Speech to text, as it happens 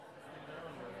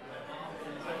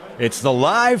It's the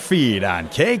live feed on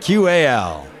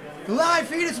KQAL. The live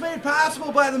feed is made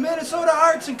possible by the Minnesota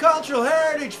Arts and Cultural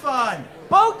Heritage Fund.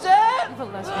 Boats and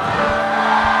Bluegrass.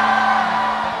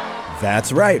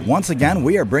 That's right. Once again,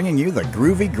 we are bringing you the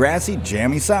groovy, grassy,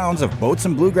 jammy sounds of Boats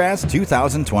and Bluegrass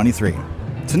 2023.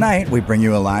 Tonight, we bring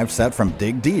you a live set from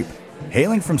Dig Deep.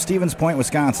 Hailing from Stevens Point,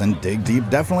 Wisconsin, Dig Deep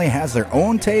definitely has their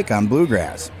own take on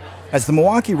bluegrass. As the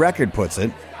Milwaukee Record puts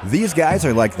it, these guys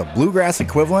are like the bluegrass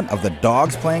equivalent of the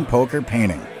dogs playing poker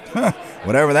painting.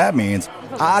 Whatever that means,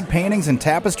 odd paintings and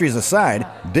tapestries aside,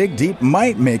 Dig Deep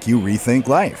might make you rethink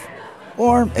life.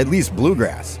 Or at least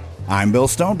bluegrass. I'm Bill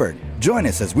Stoneberg. Join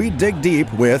us as we dig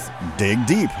deep with Dig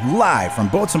Deep, live from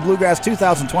Boats and Bluegrass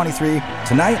 2023,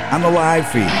 tonight on the live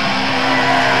feed.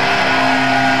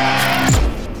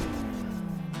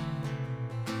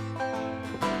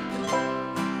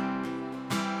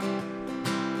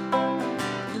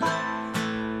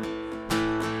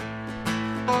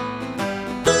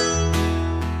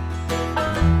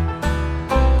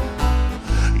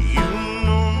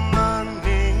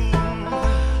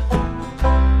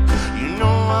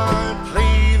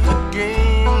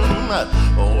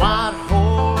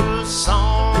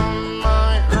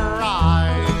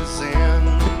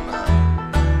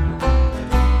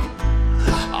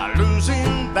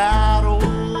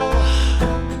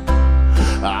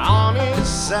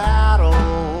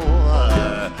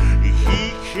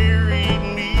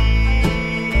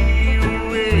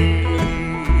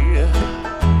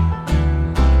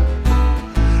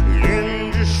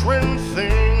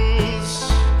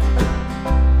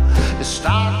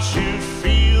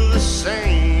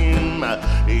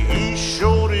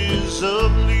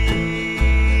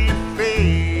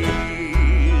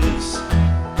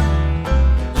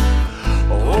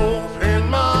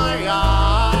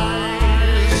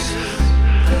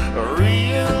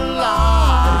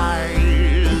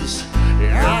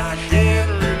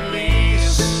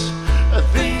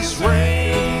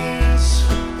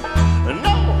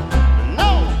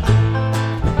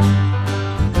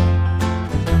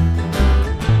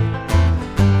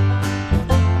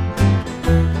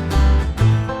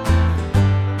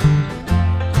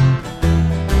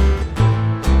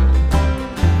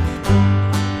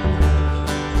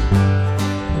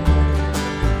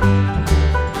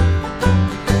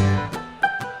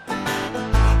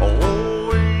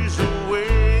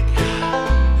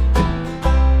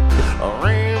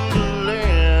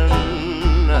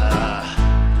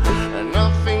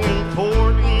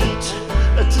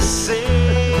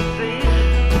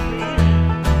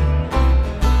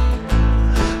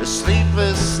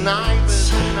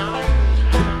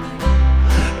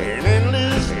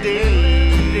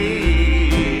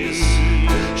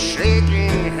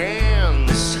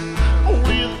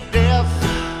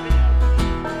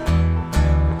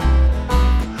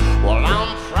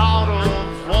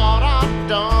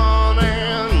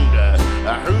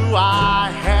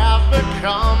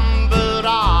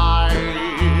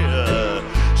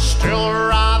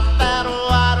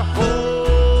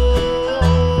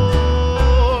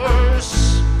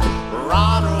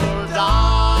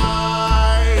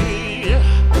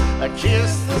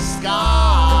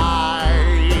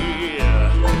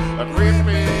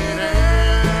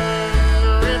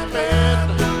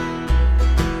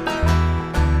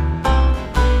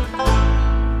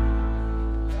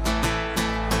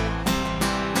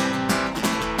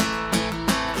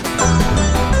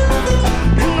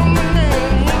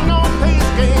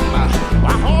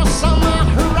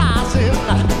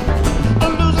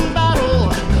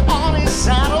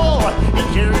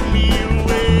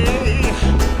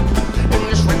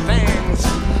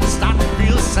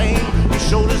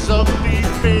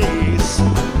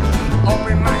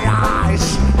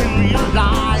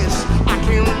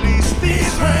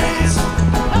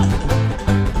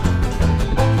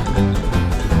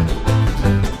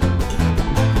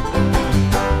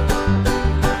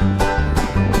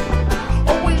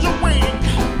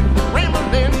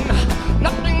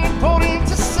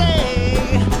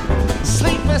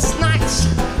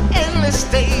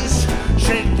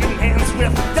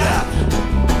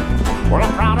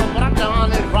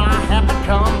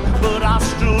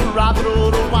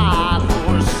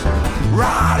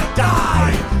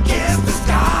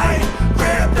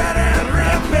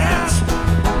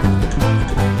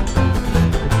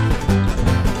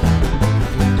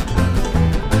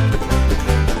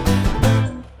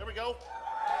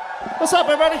 What's up,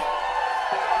 everybody?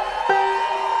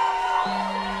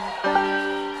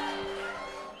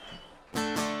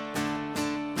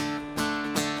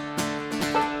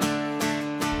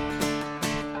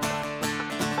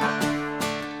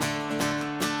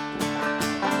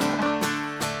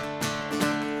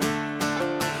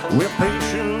 We're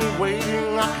patiently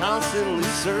waiting, I constantly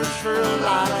search for a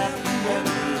light at the end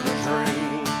of the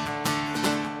train.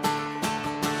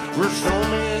 For so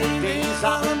many days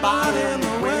I've been biting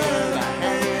the wind,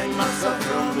 hanging myself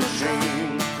from the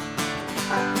chain.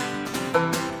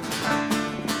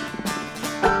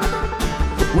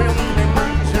 Well,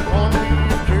 memories that want me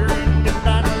carried me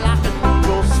back like a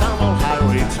ghost on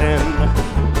Highway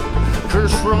 10.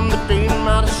 Curse from the day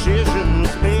my decisions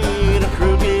made, a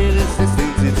crooked existence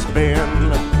it's been.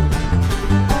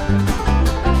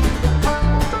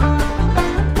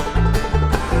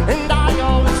 And I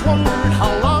always wondered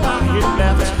how long I had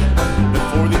left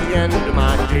before the end of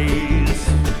my days.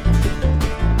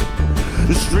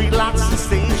 The street lights and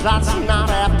stage lights night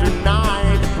after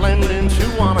night blend into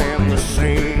one and the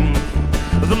same.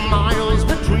 The miles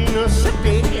between us a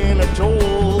day and a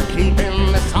toll,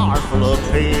 keeping this heart full of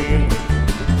pain.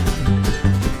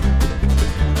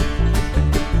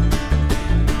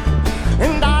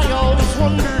 And I always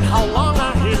wondered how long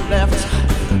I had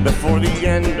left before the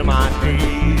end of my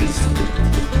days.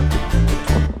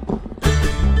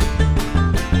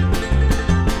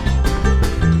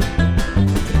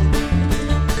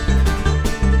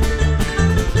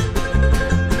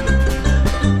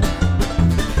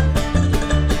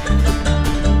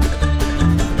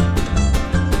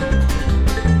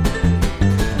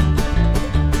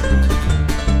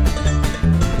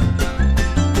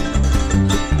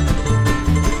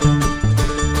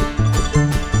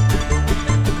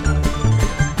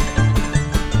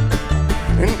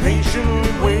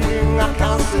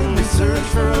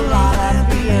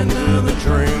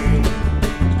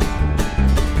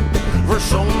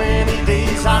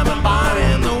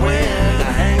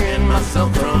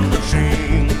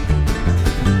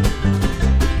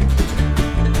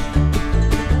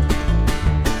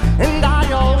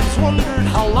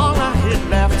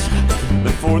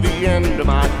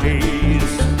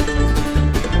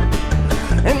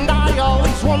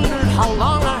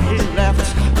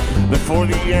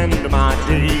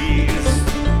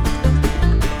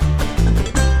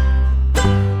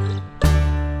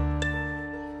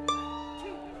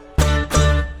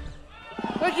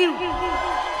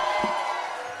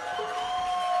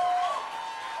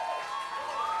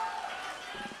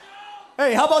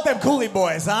 Hey, how about them Coolie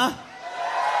Boys, huh?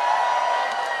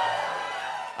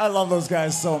 I love those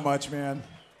guys so much, man.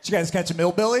 Did you guys catch the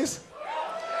Millbillies?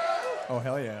 Oh,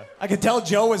 hell yeah. I could tell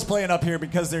Joe was playing up here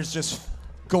because there's just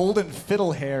golden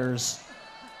fiddle hairs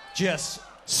just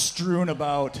strewn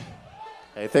about.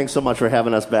 Hey, thanks so much for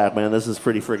having us back, man. This is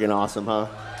pretty freaking awesome, huh?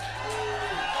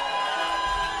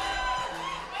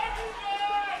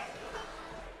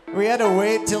 We had to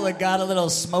wait till it got a little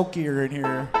smokier in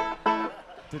here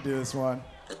to do this one.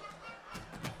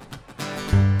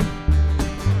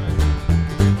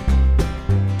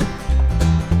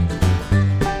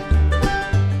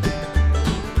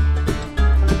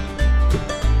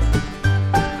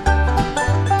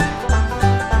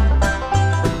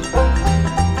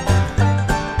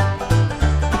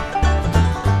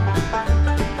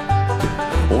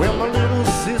 Well, my little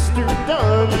sister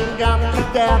done got me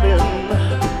dabbing,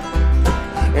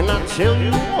 and I tell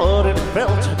you what, it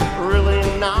felt really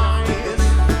nice.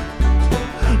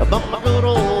 But my good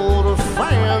old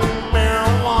friend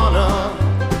marijuana,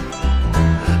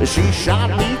 she shot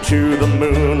me to the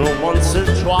moon once or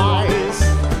twice.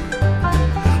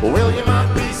 Well, you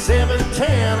might be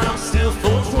 7'10", I'm still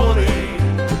 420.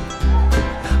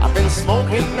 I've been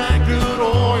smoking that good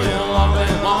oil all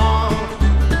day long.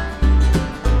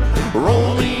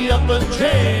 Roll me up a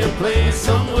J and play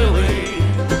some Willie,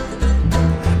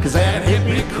 'cause that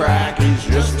hippie crack is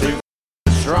just too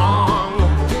strong.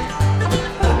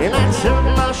 And I took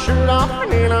my shirt off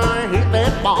and then I hit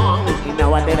that bong. You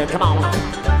know I did it, come on.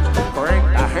 Break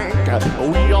the hank,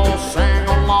 we all sang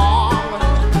along.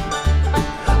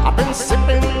 I've been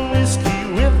sipping whiskey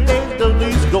with Dave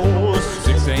Dudley's ghost.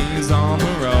 6 days on the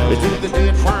road. To the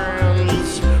dead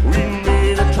friends, we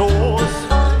made a toast.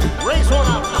 Raise one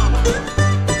up.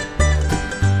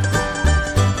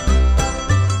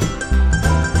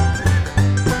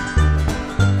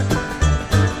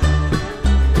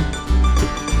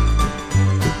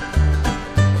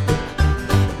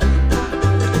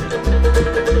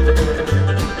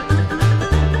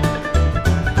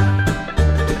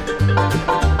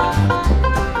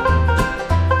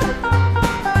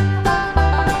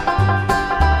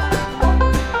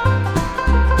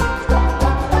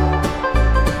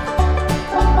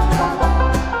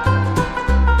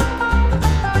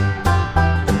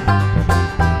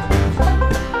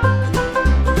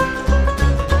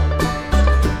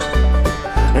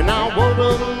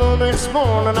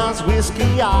 Morning I was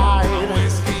whiskey-eyed,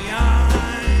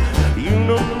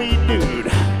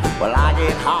 well, I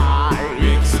get high.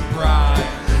 Big surprise.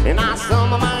 And I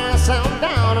stumble my ass out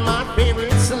down to my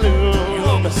favorite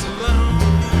saloon.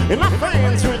 And my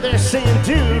friends were there saying,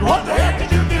 dude, what the heck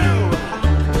did you do?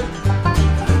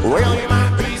 Well, you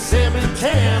might be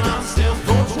 7'10", I'm still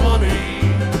 420.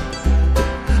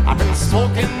 I've been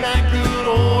smoking that good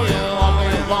oil all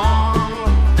day long.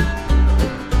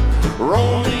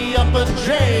 Roll me up a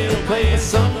J and play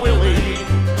some Willie,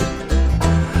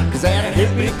 'cause that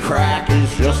hippie crack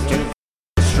is just too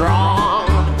strong.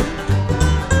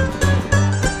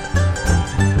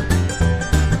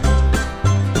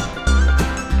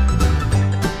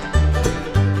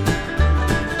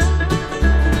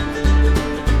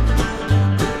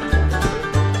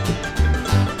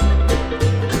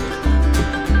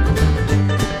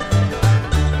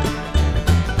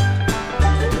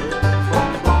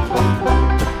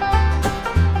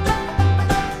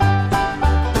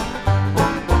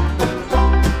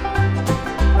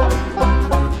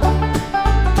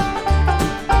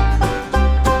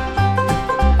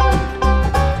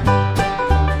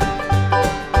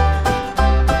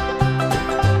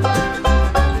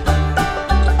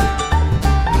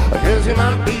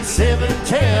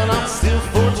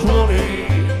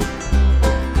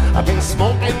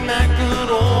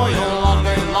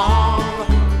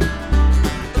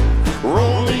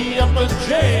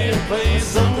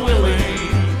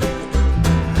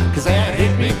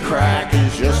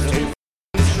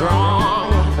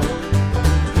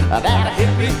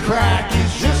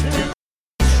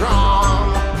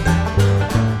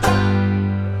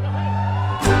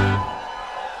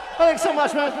 Thanks so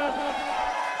much, man.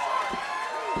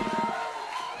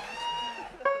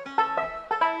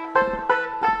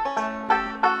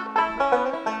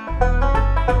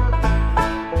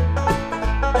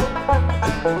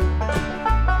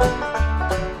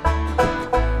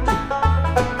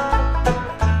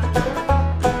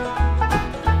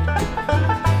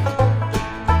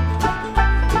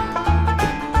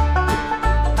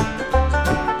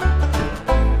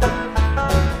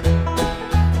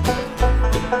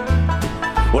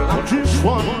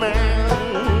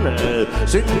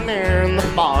 Sitting there in the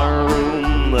bar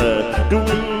room,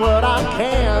 doing what I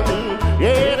can,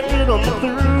 yeah, to get them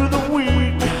through the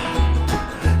week.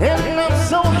 And I'm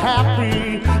so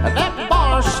happy that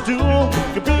bar stool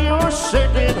could be your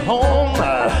second home.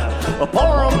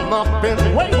 Pour them up and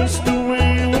waste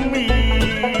away with me.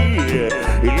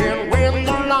 And when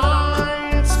the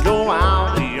lights go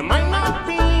out, you might not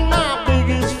be my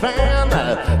biggest fan,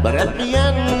 but at the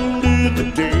end of the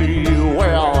day,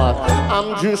 well,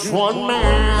 I'm just one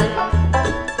man.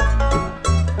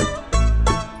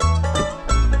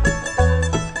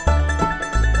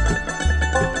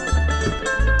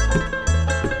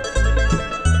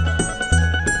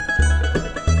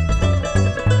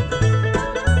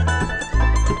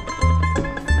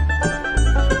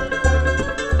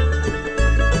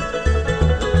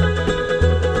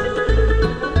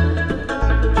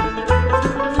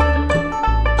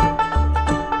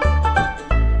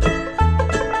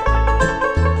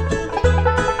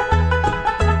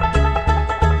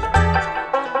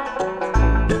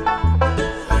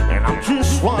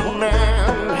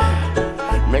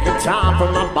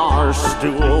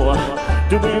 Stool,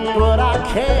 doing what I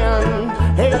can,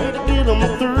 hey, to get them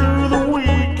through the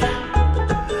week.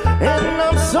 And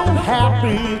I'm so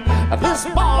happy this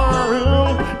bar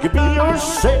room could be your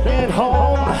second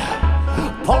home.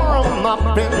 Pour them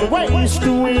up and waste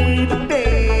away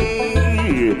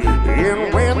today.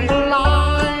 And when the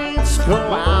lights go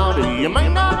out, you may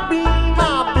not be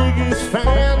my biggest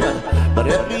fan, but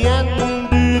at the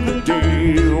end of the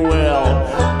day, well,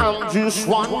 I'm just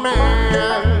one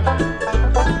man.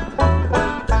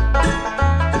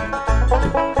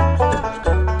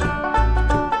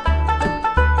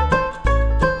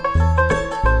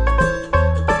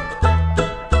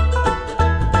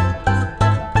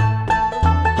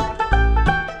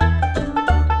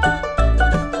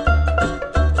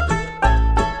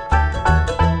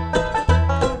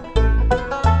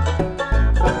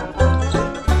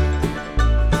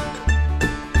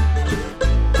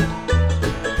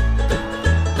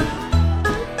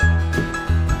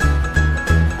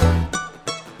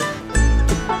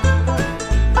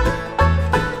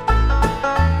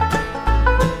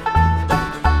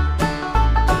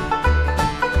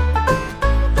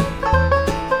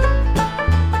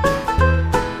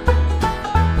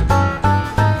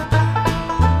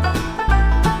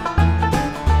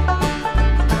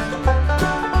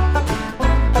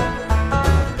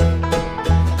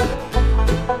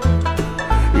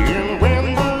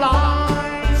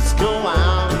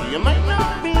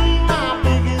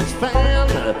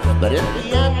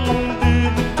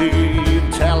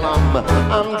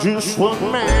 I'm just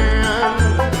one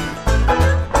man.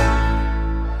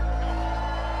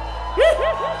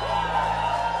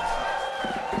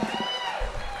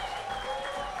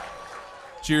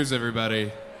 Cheers,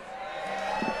 everybody.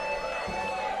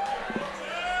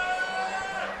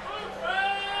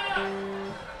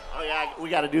 Oh yeah, we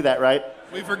got to do that, right?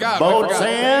 We forgot. Boats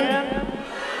and...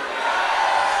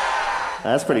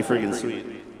 That's pretty freaking sweet.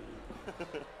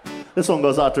 This one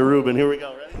goes out to Ruben. Here we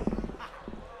go. Ready?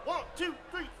 1, 2,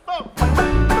 3, 4.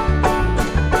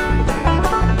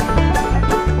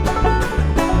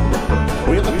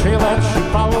 With the trail that she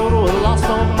followed was lost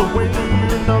on the way.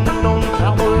 An unknown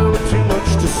cowboy with too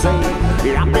much to say.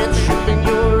 Yeah, I bet you think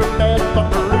you're a bad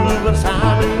fucker, Ruben's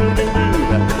hiding in you.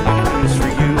 I got news for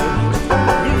you.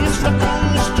 You're stuck in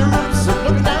the stirrups and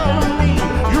looking down on me.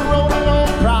 You're rolling on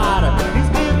pride. He's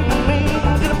getting mean.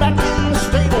 Get him back in the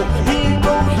stable. He ain't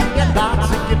broke. He got dots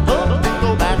to get up and go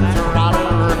back to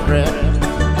rotting regret.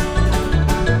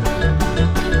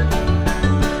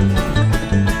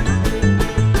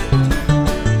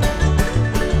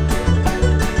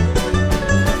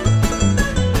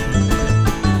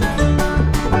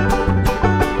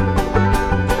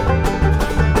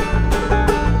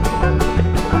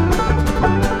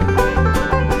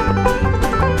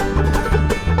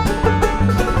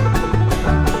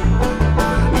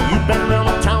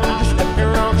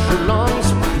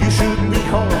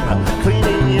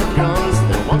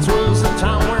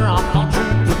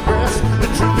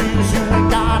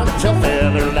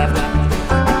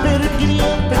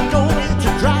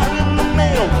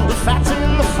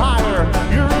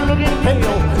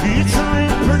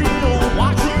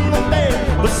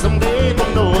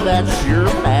 That's your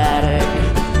bad egg.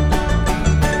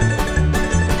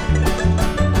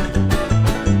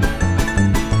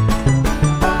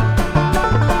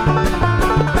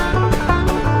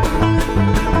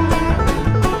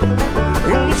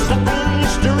 You're stuck in your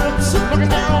stirrups and looking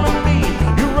down on me.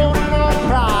 You're rolling on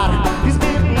pride. He's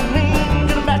getting mean.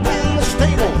 Get him back in the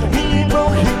stable. He ain't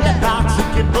broke. He got dots to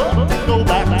get up and go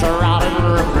back to rotting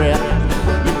regret.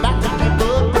 You're back to get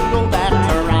up and go back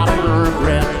to rotting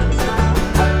regret.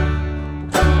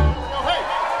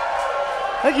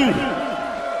 Thank you.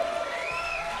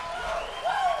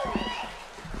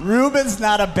 Ruben's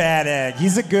not a bad egg.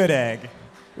 He's a good egg.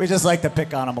 We just like to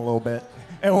pick on him a little bit.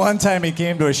 And one time he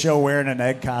came to a show wearing an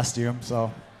egg costume,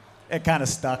 so it kind of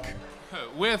stuck.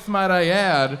 With, might I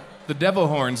add, the devil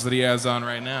horns that he has on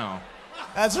right now.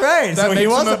 That's right. That So makes he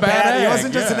was him a bad egg, He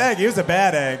wasn't just yeah. an egg. He was a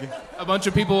bad egg. A bunch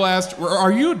of people asked,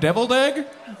 are you a deviled egg?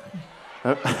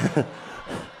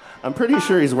 I'm pretty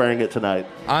sure he's wearing it tonight.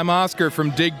 I'm Oscar from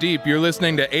Dig Deep. You're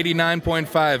listening to 89.5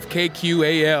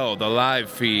 KQAL, the live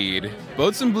feed.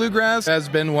 Boats and Bluegrass has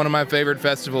been one of my favorite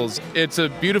festivals. It's a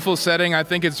beautiful setting. I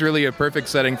think it's really a perfect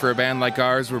setting for a band like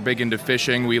ours. We're big into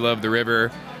fishing. We love the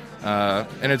river.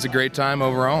 And it's a great time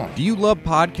overall. Do you love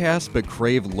podcasts but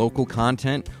crave local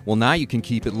content? Well, now you can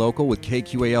keep it local with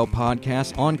KQAL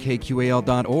Podcasts on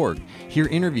KQAL.org. Hear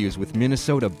interviews with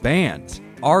Minnesota bands,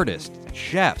 artists,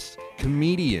 chefs,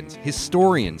 comedians,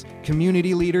 historians,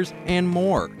 community leaders, and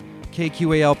more.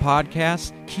 KQAL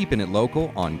Podcasts, keeping it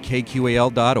local on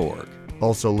KQAL.org.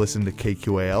 Also listen to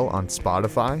KQAL on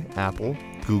Spotify, Apple,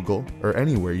 Google, or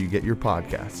anywhere you get your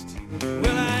podcasts.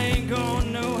 Well, I ain't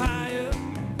going no higher.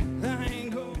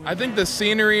 I think the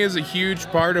scenery is a huge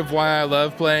part of why I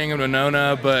love playing in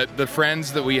Winona, but the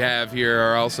friends that we have here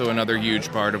are also another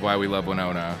huge part of why we love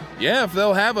Winona. Yeah, if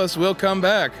they'll have us, we'll come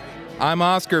back. I'm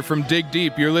Oscar from Dig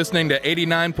Deep. You're listening to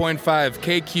 89.5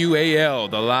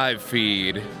 KQAL, the live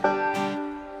feed.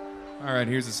 All right,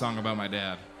 here's a song about my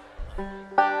dad.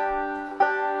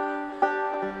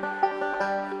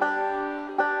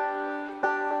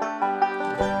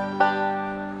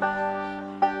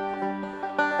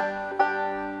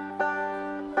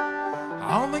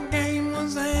 All the game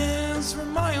was his for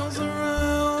miles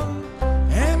around,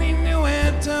 and he knew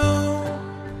it too.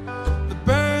 The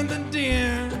bird, the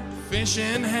deer, fish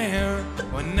and hare,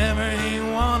 whenever he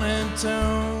wanted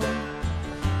to.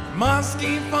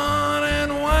 Muskie fawn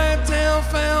and whitetail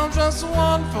fell, just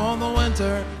one for the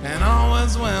winter, and all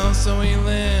was well, so he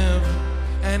lived,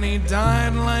 and he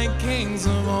died like kings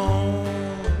of old.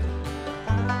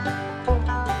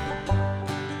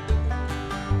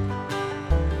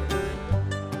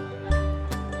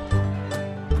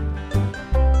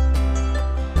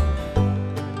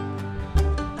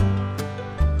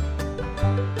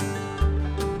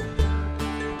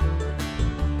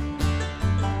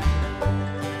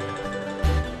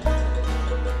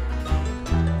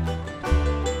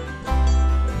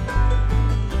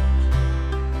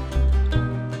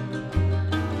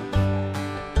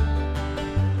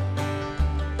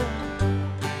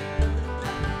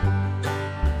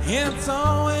 It's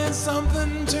always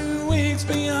something 2 weeks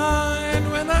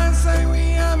behind. When I say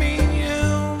we, I mean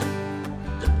you.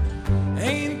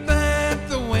 Ain't that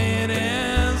the way it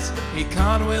is? He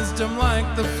caught wisdom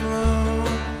like the flu,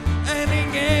 and he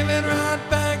gave it right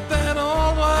back, that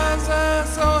old wise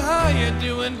ass. So how you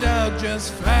doing, Doug?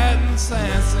 Just fat and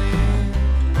sassy.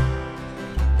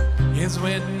 His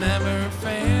wit never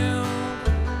failed.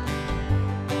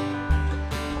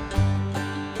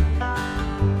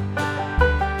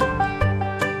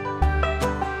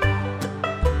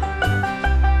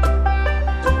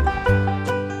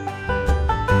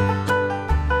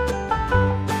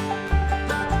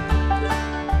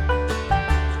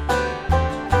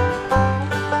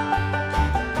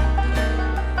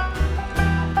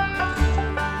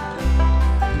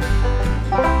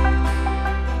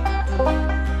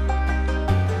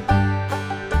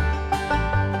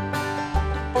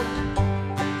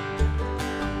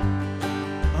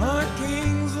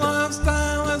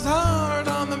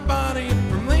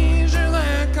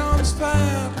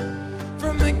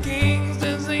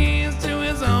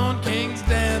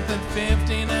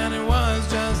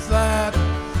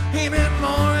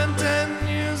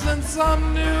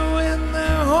 Some do in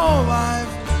their whole life,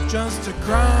 just to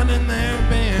grind in their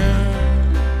beer,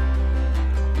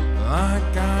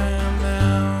 like I am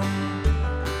now.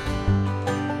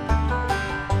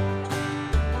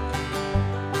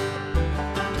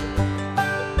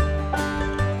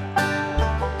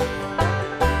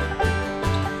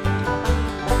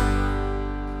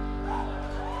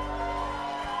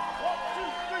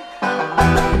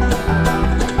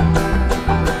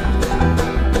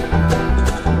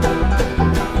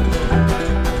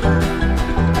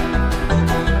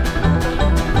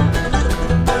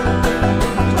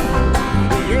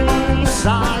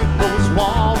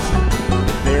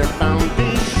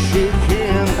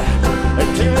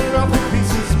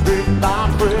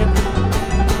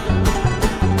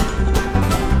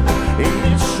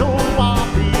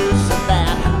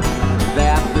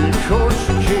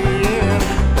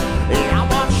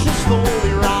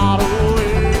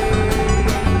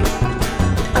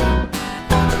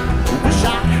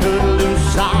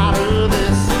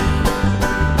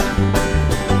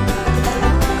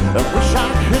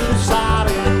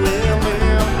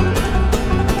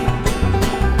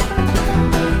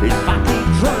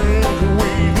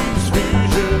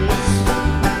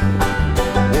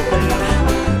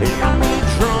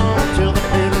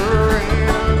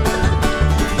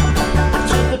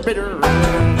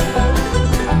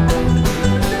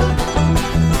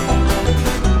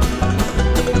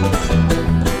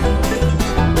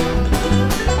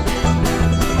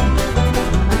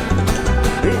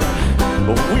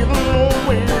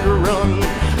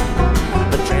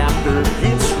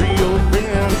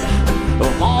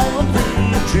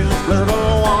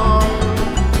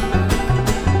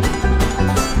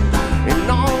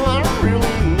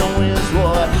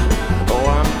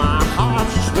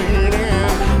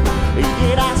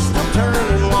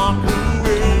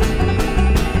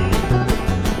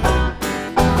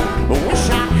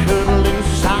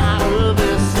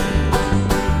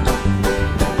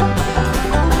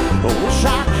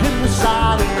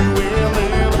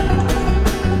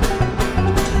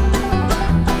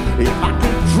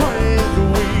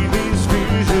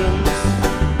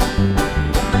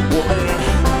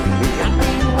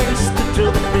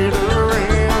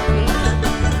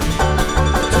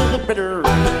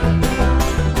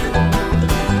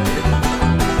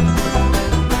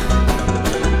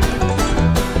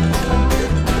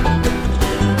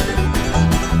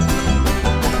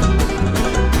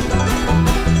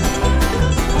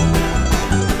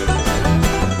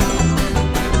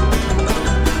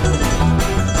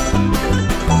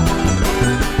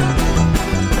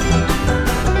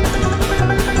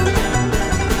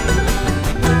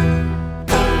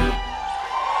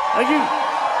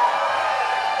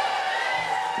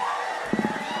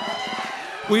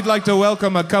 We'd like to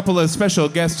welcome a couple of special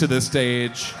guests to the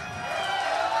stage.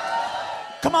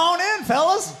 Come on in,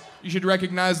 fellas. You should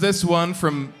recognize this one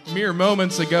from mere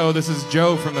moments ago. This is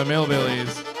Joe from the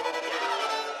Millbillies.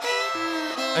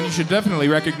 And you should definitely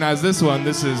recognize this one.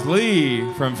 This is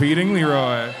Lee from Feeding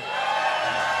Leroy.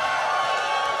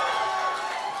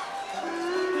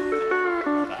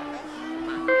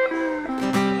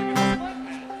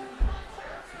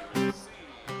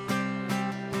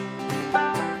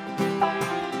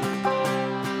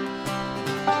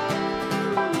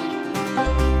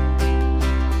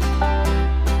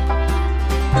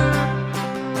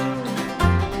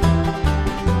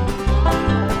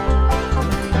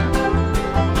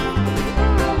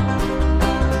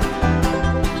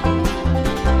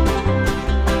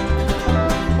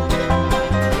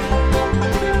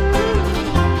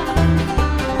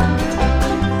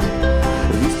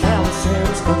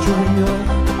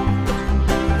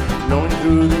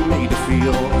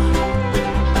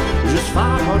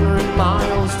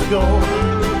 go,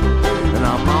 and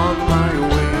I'm on my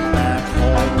way back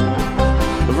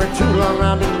home. For too long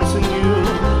I've been missing you,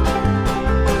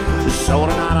 so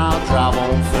tonight I'll drive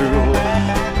on through.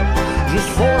 Just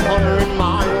 400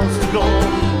 miles to go,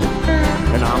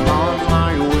 and I'm on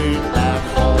my way back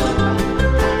home.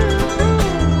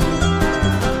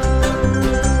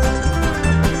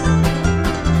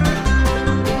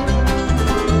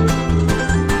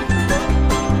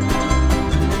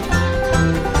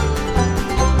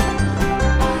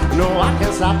 No, I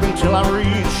can't stop until I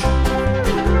reach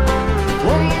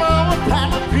 1 mile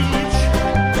past the beach.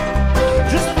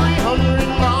 Just 300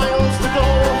 miles to go,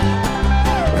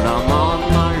 and I'm on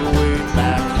my way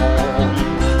back home.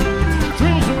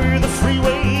 Dreams are where the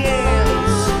freeway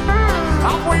ends.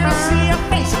 I'm where I see your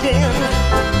face again.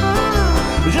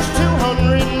 Just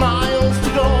 200 miles to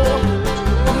go,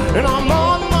 and I'm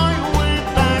on my way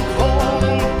back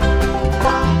home.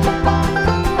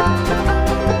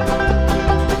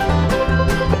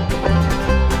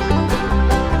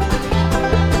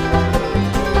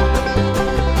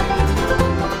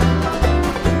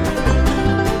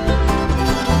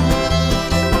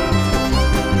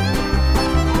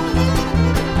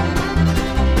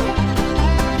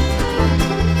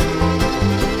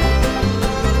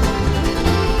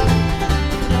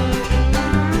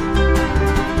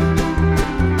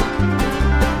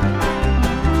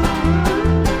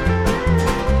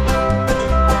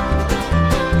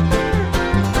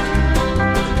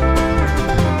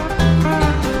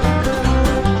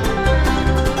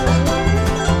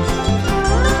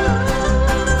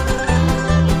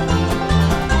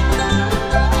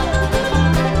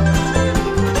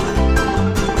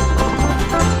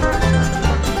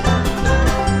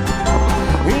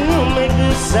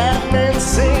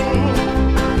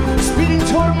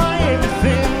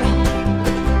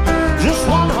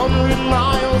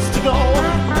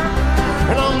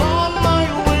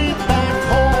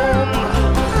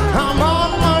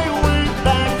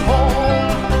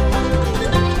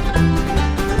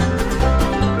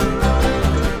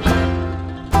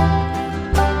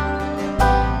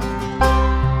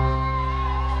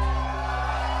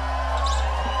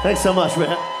 Thanks so much,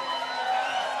 man.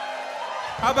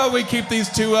 How about we keep these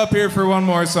two up here for one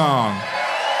more song?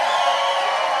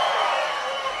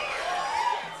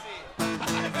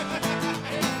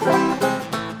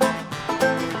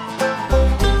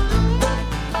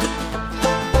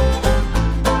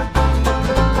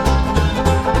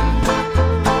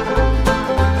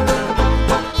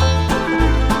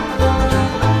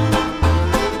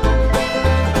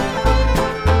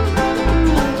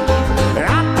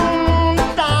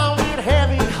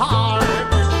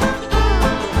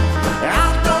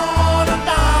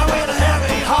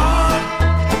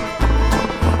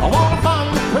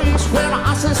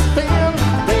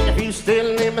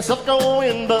 Myself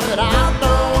going, but I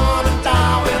don't want to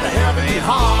die with a heavy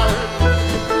heart.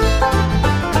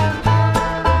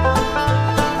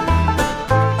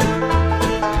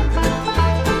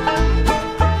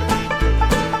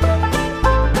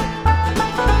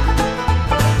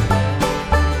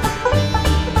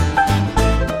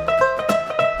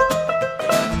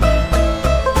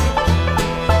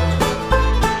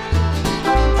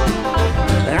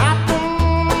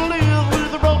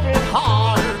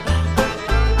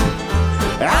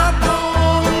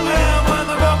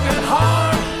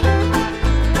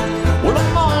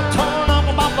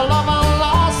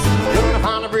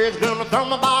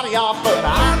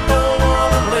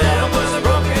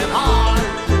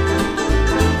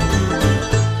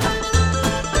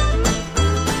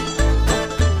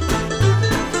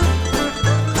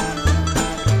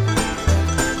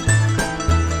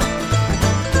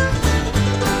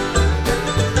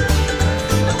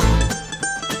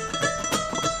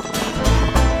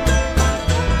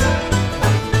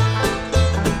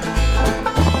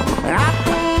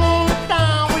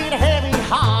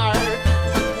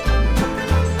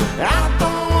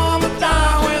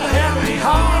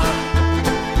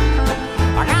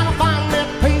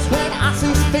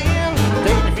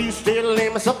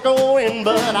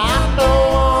 But I don't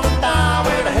want to die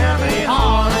with a heavy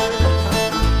heart.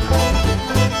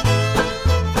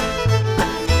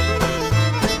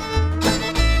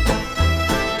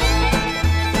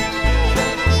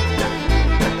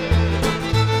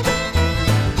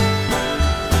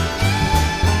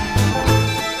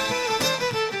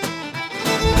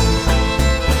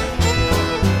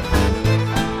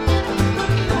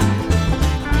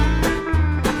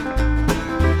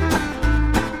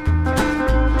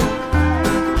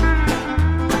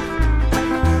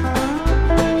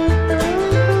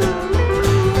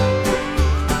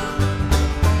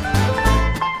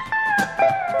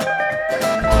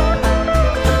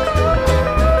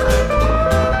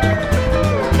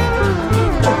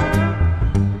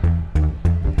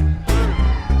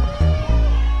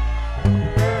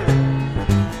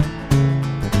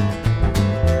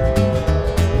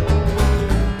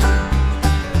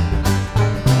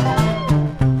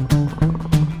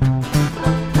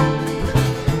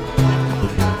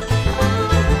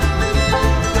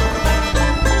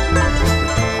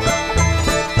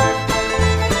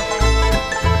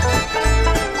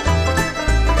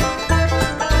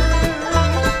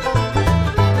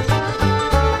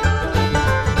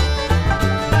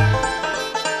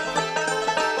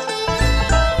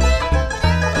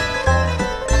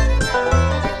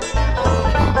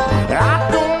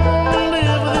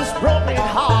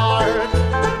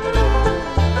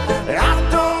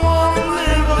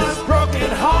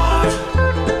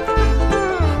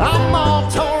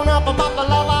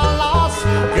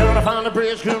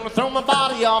 is gonna throw my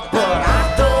body off, but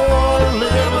I don't wanna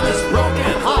live with this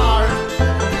broken heart.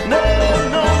 No,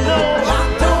 no, no,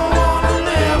 I don't wanna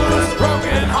live with this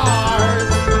broken heart.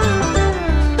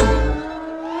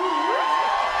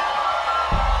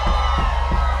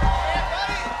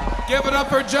 Give it up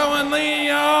for Joe and Lee,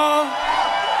 y'all.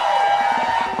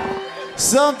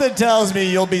 Something tells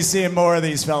me you'll be seeing more of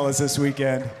these fellas this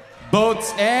weekend.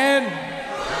 Boats and...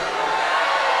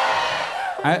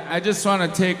 I just want to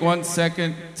take 1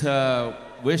 second to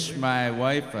wish my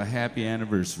wife a happy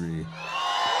anniversary.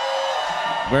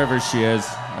 Wherever she is.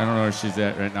 I don't know where she's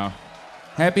at right now.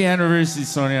 Happy anniversary,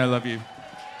 Sonia. I love you.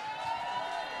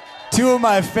 Two of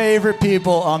my favorite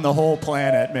people on the whole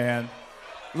planet, man.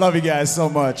 Love you guys so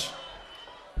much.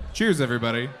 Cheers,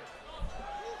 everybody.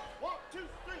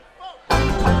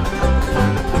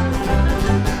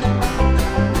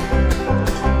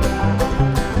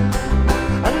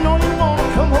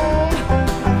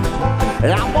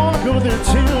 And I wanna go there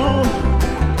too.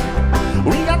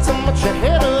 We got so much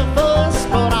ahead of us,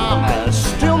 but I'm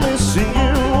still missing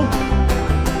you.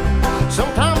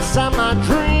 Sometimes inside my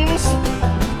dreams,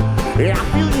 I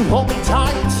feel you hold me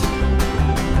tight.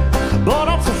 But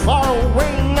I'm so far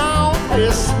away now.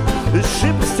 This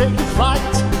ship is taking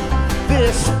flight.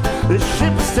 This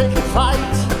ship is taking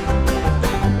flight.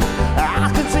 I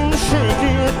can seem to shake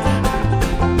it.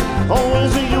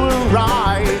 Always you were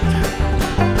right.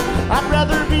 I'd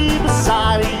rather be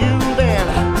beside you than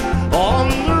on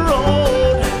the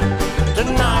road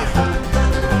tonight.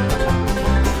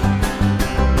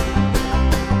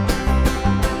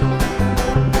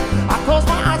 I close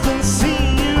my eyes and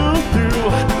see you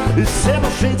through 7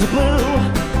 shades of blue,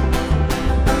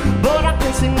 but I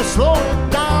can't seem to slow it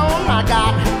down. I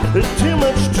got too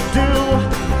much to do.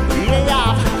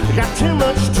 Yeah, I've got too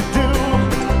much to do.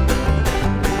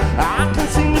 I can't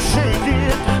seem to shake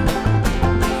it.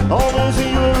 Always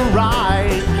you're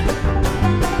right.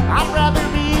 I'd rather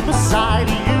be beside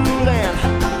you than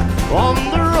on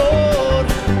the road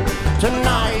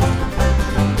tonight.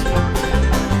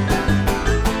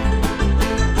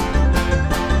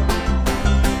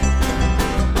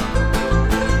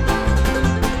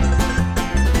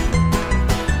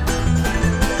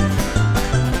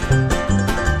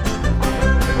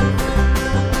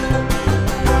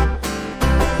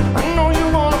 I know you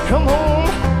wanna come home.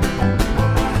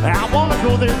 I wanna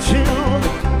go there too.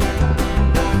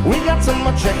 We got so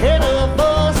much ahead of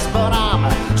us, but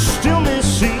I'm still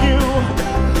missing you.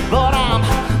 But I'm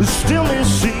still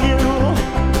missing you.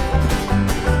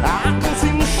 I can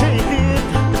seem to shake it.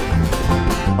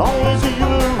 Always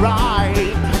you're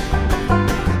right.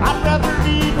 I'd rather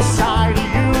be beside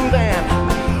you than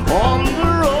on the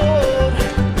road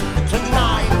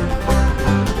tonight.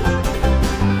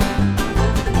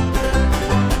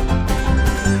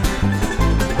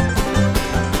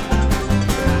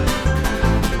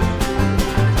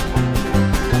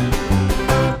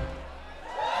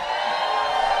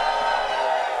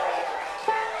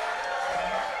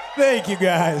 Thank you,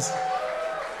 guys.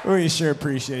 We sure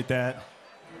appreciate that.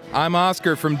 I'm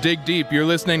Oscar from Dig Deep. You're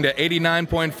listening to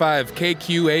 89.5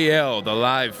 KQAL, the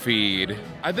live feed.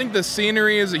 I think the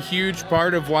scenery is a huge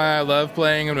part of why I love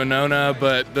playing in Winona,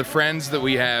 but the friends that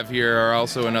we have here are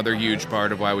also another huge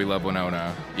part of why we love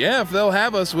Winona. Yeah, if they'll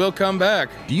have us, we'll come back.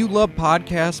 Do you love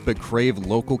podcasts but crave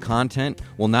local content?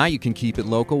 Well, now you can keep it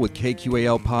local with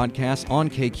KQAL podcasts on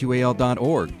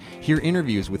KQAL.org. Hear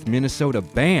interviews with Minnesota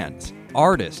bands,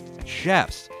 artists,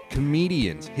 chefs,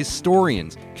 comedians,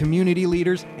 historians, community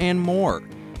leaders, and more.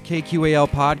 KQAL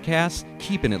podcasts,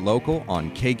 keeping it local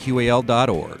on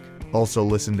KQAL.org. Also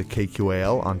listen to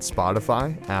KQAL on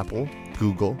Spotify, Apple,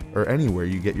 Google, or anywhere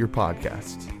you get your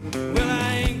podcasts. Well,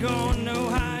 I ain't going no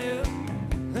higher.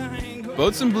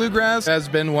 Boats and Bluegrass has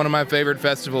been one of my favorite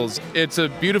festivals. It's a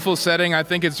beautiful setting. I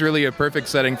think it's really a perfect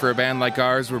setting for a band like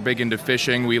ours. We're big into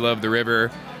fishing. We love the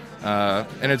river.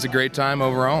 And it's a great time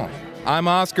overall. I'm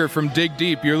Oscar from Dig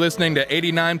Deep. You're listening to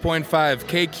 89.5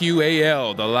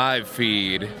 KQAL, the live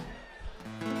feed.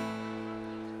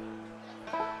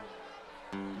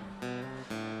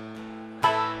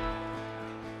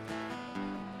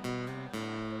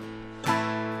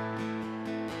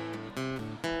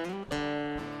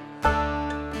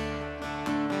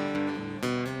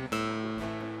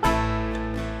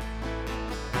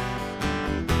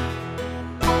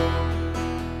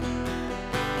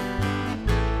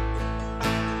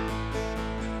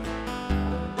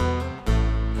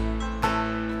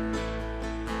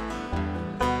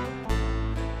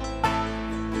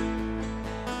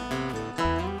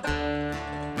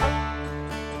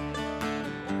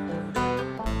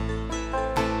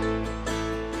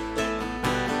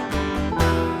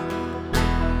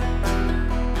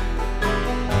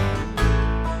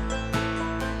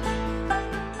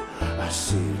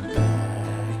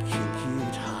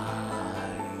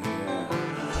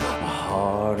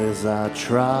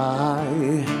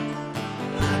 try,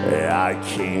 I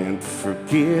can't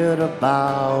forget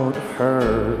about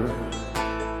her.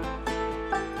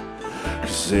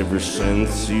 'Cause ever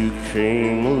since you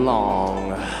came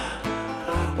along,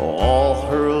 all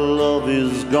her love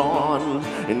is gone,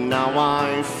 and now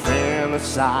I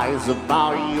fantasize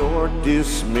about your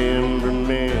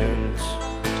dismemberment.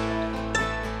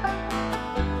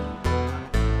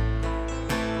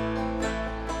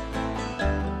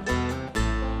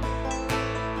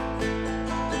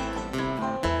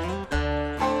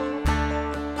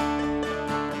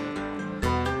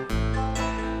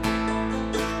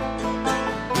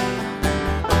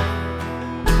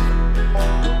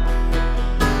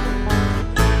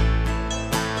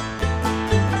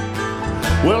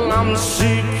 Well, I'm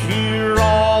sick here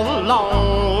all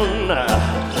alone.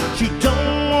 She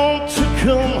don't want to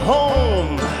come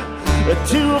home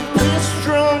to a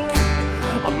piss-drunk,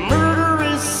 a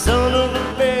murderous son of a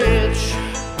bitch,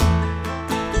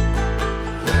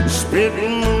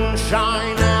 spitting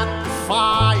moonshine at the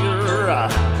fire,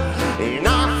 and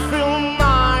I fill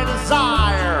my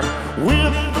desire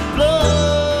with the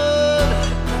blood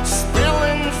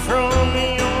spilling from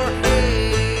your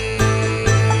head.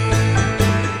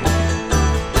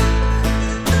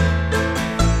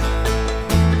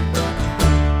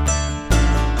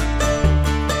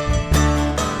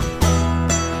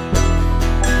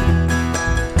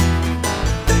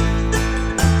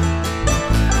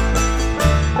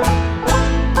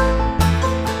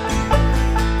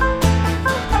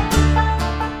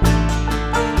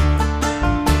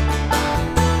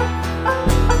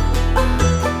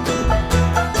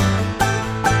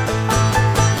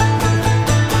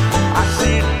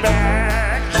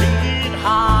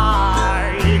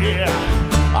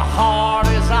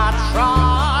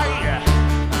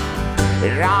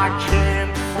 I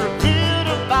can't forget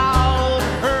about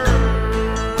her.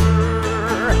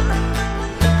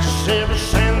 'Cause ever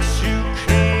since you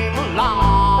came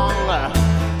along,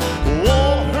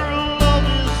 all her love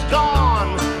is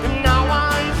gone, and now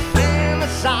I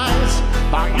fantasize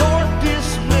by your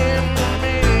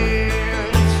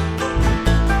dismemberment.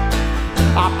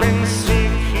 I've been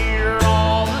sick here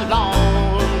all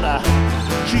alone.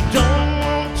 She don't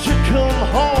want to come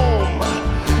home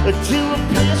to a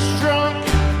piss-drunk,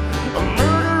 a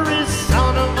murderous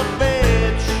son of a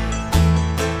bitch,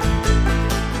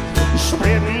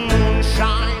 spitting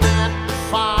moonshine at the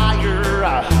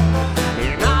fire,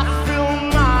 and I fill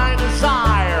my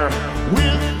desire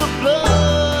with the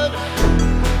blood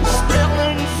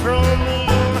spilling from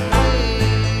your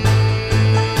head.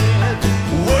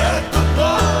 With the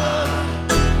blood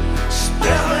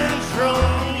spilling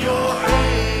from your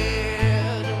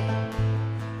head.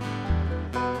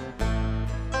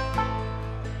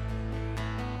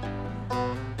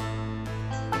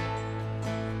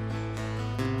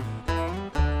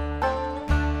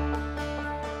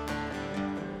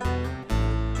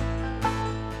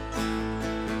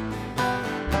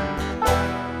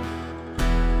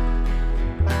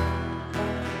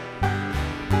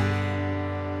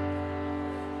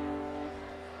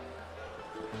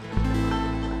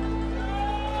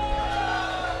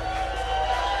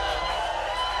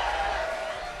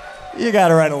 You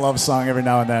gotta write a love song every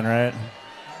now and then, right?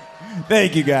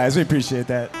 Thank you guys, we appreciate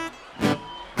that.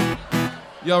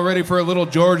 Y'all ready for a little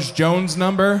George Jones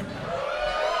number?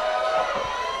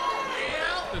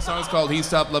 The song's called He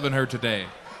Stopped Loving Her Today.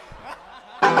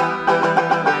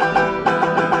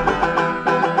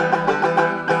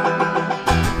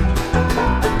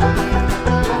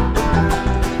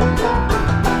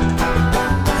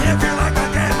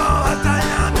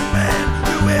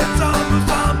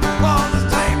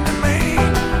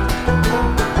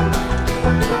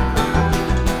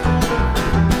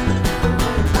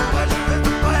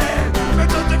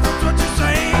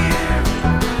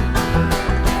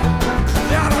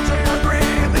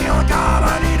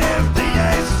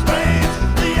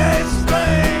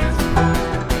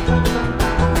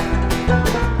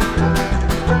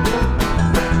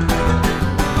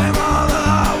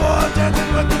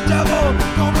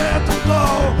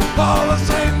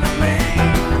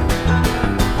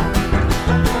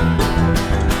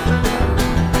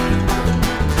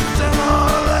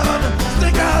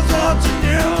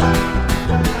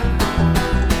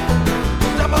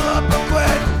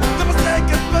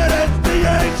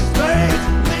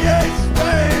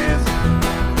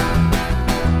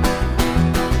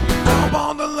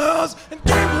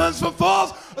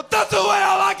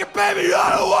 Baby,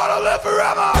 I don't wanna live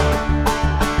forever.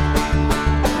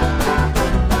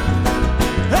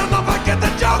 And don't forget the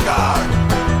Joker.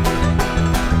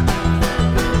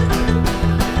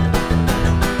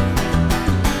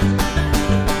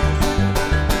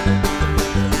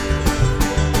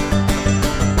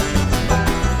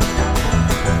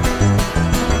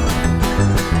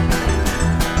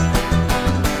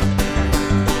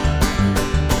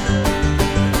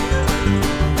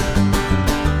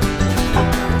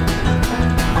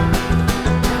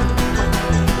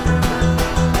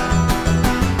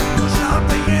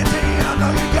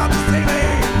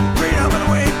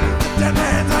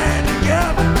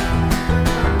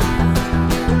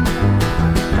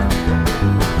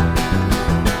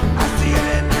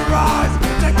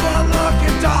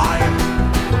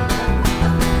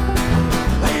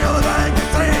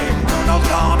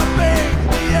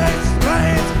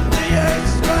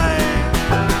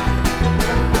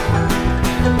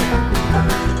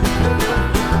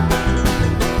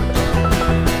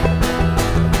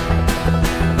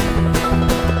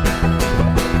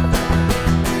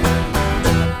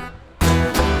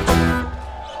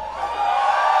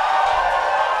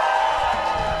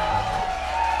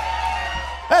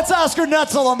 That's Oscar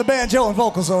Nutzel on the banjo and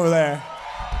vocals over there.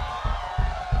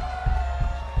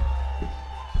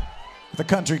 The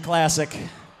country classic.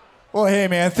 Well, hey,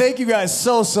 man, thank you guys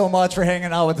so much for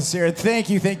hanging out with us here. Thank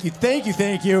you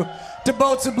to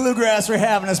Boats and Bluegrass for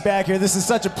having us back here. This is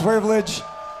such a privilege,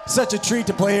 such a treat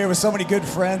to play here with so many good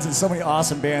friends and so many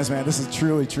awesome bands, man. This is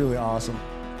truly, truly awesome.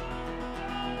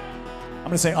 I'm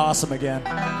going to say awesome again.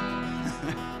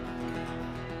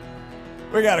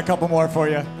 We got a couple more for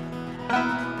you.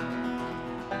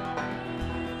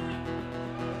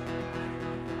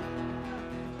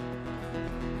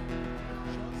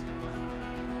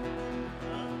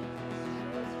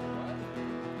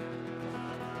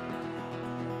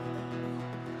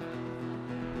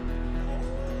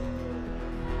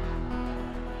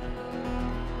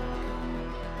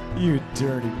 You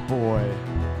dirty boy.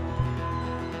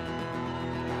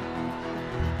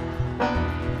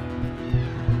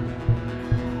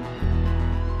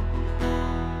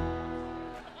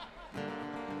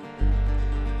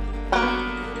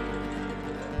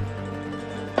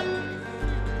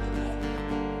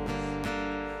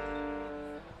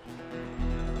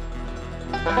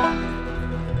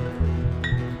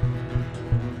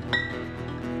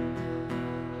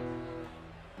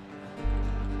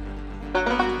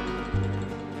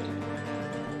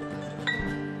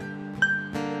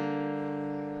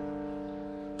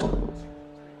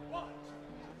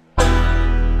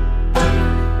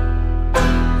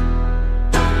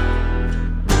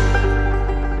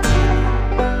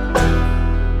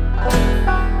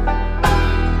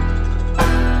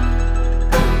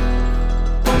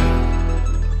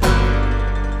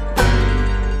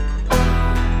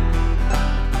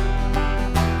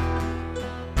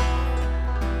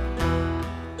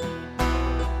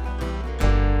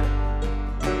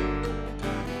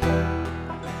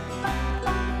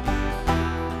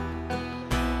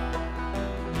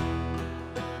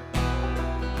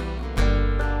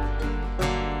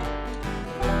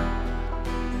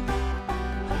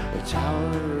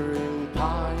 Towering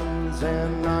pines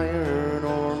and iron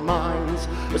ore mines,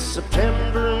 a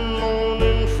September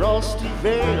morning frosty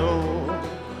veil.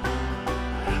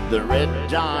 The red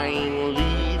dying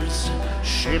leaves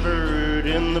shivered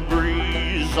in the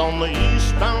breeze on the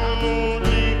eastbound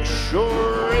Lake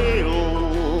Shore Rail.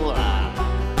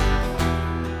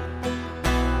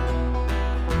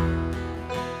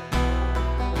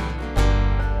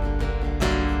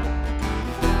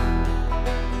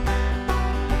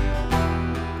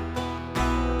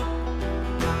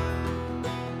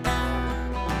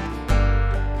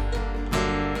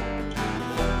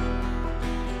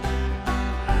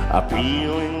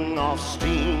 Peeling off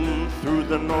steam through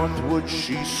the Northwood,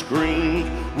 she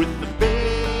screamed with the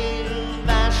bay of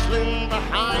Ashland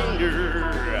behind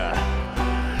her.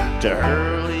 To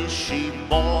Hurley she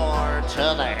bore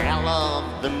to the hell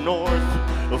of the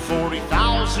North,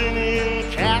 40,000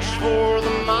 in cash for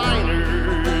the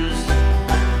miners.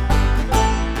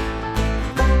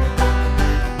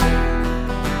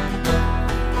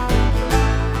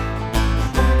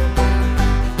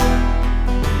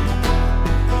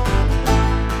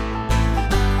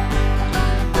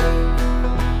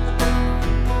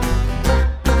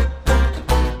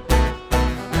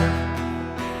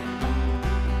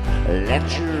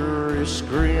 Lecherous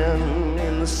grin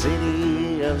in the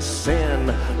city of sin,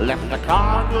 left the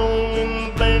cargo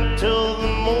in bank till the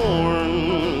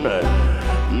morn.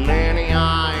 Many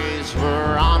eyes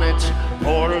were on it,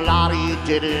 poor Lottie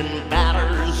did in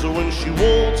batters when she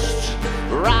waltzed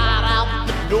right out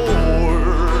the door.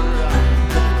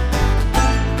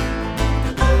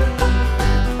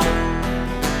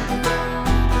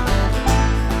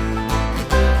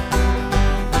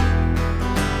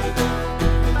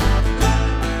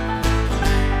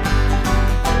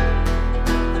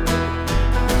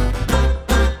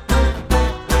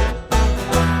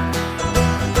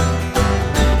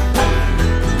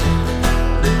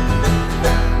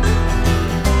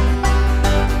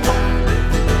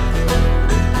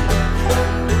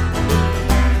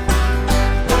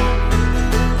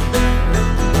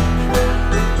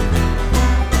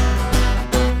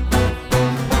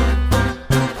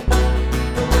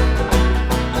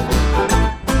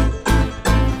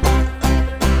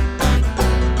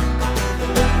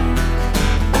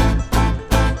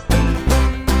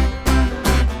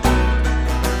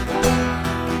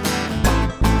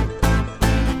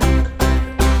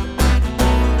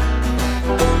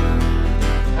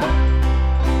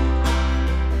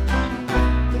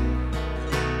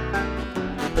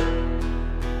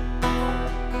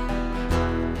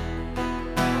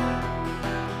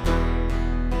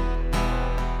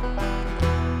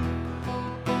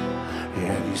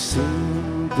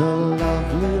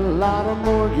 Laura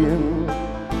Morgan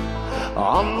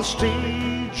on the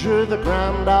stage of the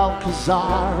Grand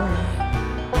Alcazar.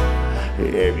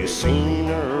 Have you seen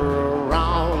her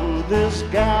around, this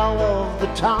gal of the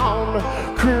town,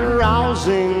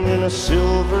 carousing in a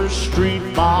Silver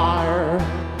Street bar?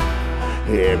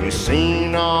 Have you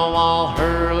seen her while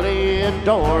Hurley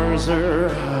adores her,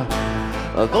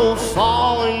 though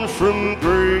falling from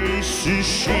grace is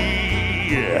she?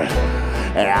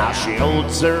 How she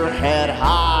holds her head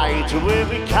high to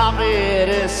every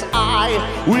covetous eye,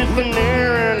 with an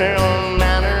air and a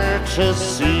manner to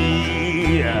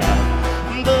see.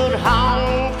 But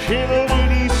how can a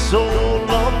lady so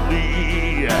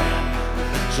lovely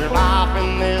survive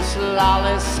in this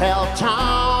lawless hell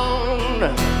town?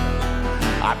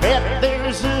 I bet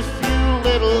there's a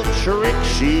few little tricks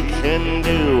she can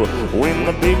do when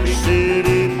the big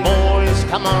city boys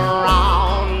come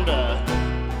around.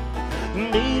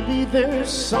 Maybe there's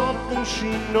something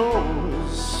she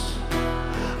knows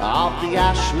of the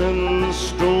Ashland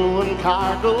stolen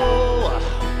cargo.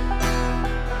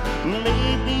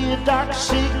 Maybe a dark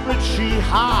secret she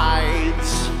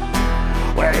hides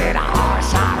within a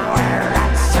horse on where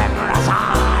ransom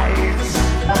resides.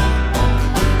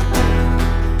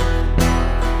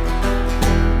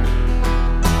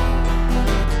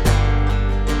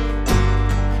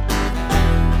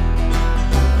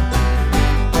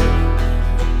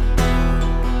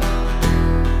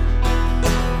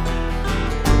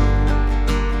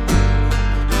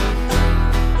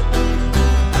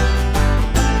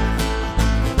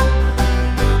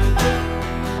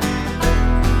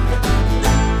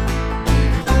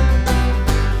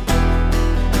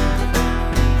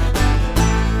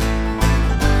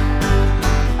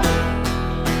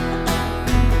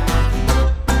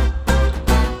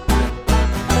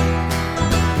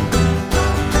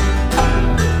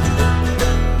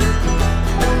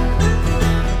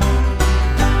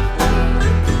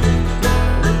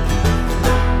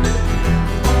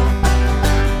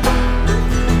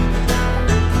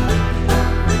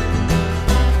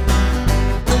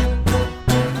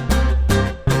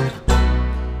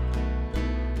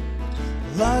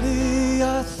 Laddie,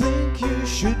 I think you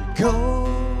should go.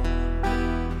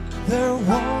 They're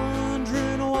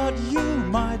wondering what you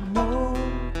might know.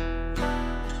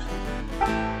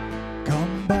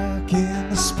 Come back in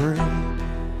the spring.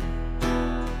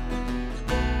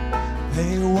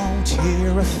 They won't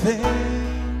hear a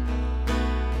thing.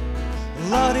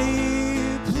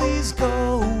 Laddie, please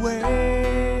go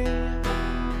away.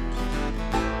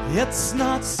 It's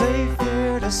not safe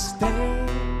here to stay.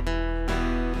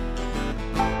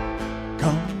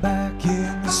 Come back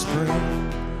in the spring.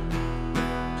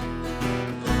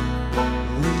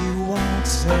 We won't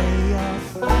say a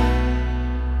thing.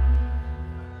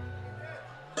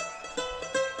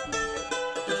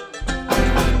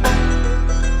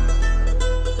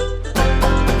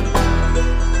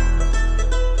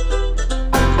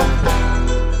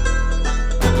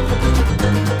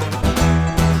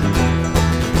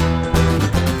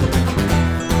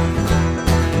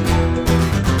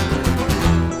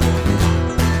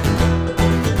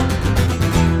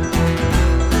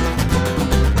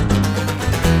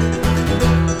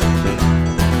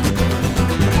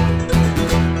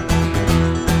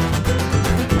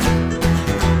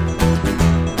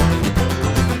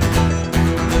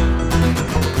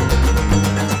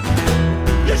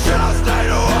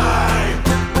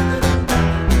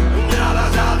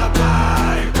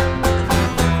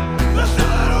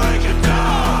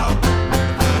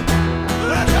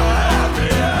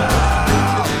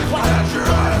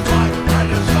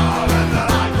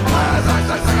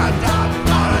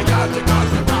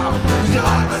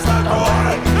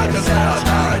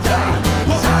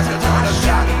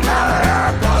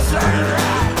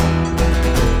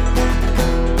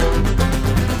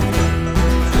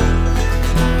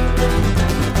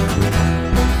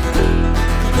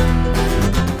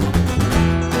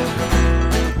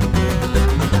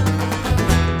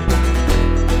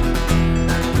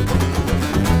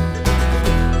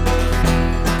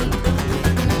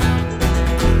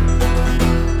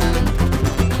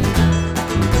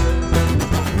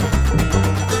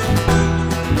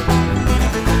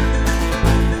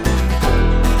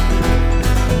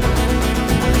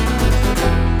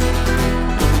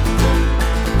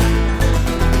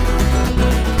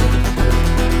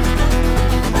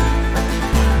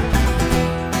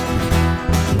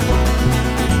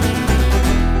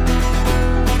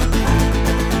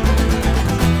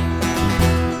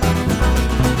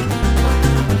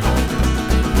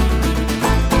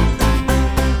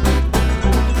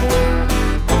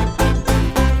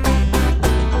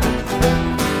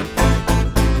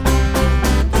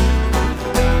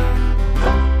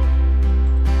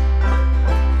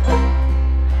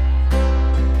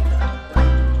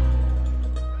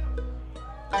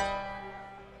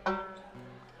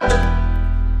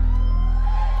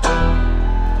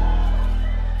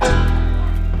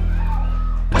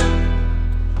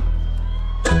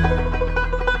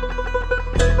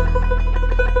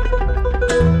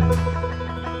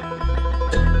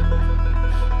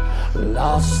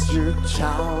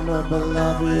 town, a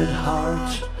beloved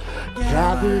heart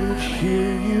gathered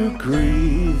here you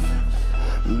grieve.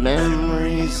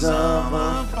 Memories of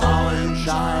a fallen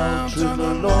child, to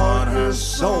the Lord her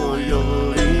soul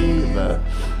you'll leave.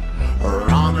 Her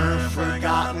honor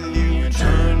forgotten, you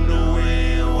turned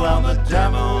away while the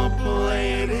devil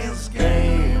played his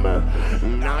game.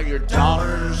 Now your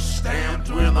daughter's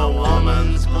stamped with a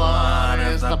woman's blood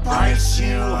is the price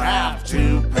you have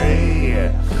to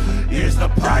pay. Is the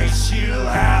price you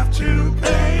have to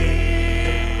pay.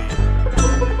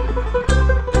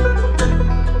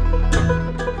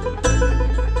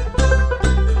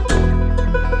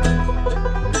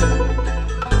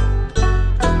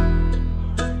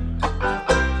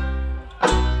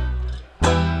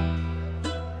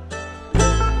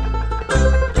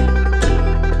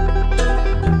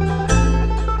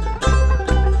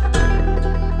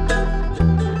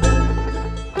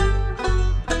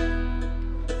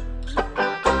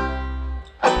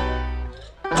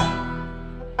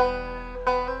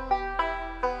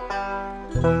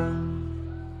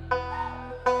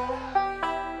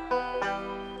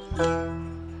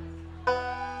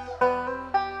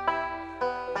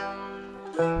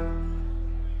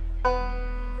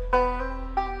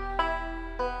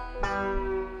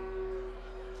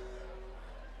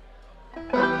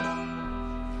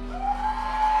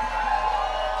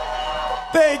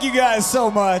 Thank you guys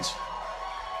so much.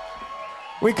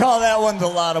 We call that one the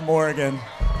Lotta Morgan.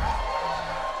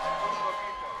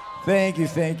 Thank you,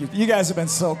 thank you. You guys have been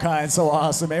so kind, so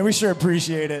awesome, man. We sure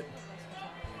appreciate it.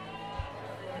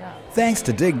 Thanks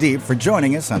to Dig Deep for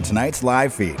joining us on tonight's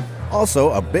live feed.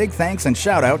 Also, a big thanks and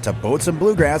shout out to Boats and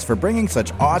Bluegrass for bringing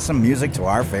such awesome music to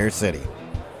our fair city.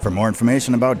 For more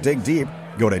information about Dig Deep,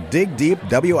 go to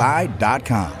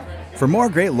digdeepwi.com. For more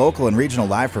great local and regional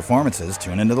live performances,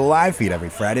 tune into the live feed every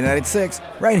Friday night at 6,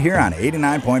 right here on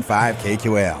 89.5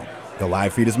 KQAL. The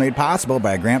live feed is made possible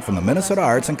by a grant from the Minnesota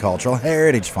Arts and Cultural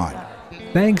Heritage Fund.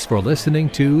 Thanks for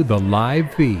listening to The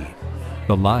Live Feed.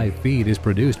 The live feed is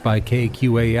produced by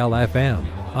KQAL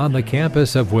FM on the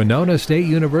campus of Winona State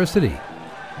University.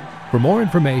 For more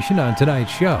information on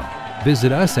tonight's show,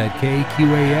 visit us at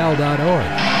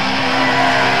kqal.org.